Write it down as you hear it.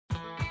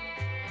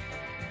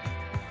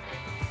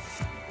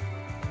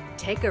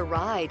Take a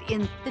ride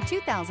in the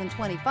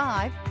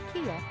 2025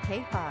 Kia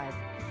K5.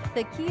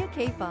 The Kia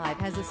K5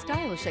 has a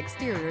stylish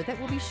exterior that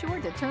will be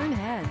sure to turn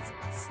heads.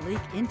 Sleek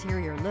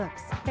interior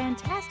looks,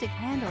 fantastic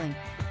handling,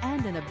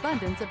 and an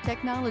abundance of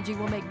technology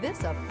will make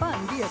this a fun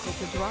vehicle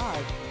to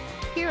drive.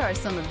 Here are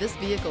some of this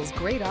vehicle's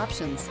great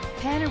options: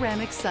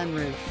 panoramic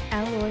sunroof,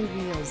 alloy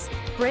wheels,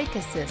 brake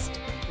assist,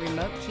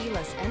 remote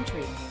keyless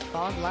entry,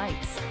 fog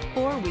lights,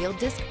 four-wheel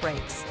disc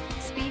brakes,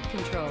 speed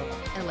control,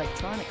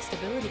 electronic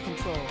stability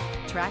control,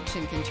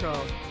 traction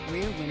control,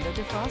 rear window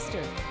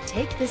defroster.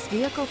 Take this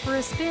vehicle for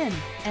a spin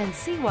and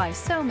see why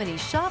so many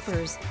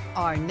shoppers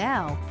are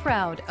now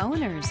proud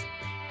owners.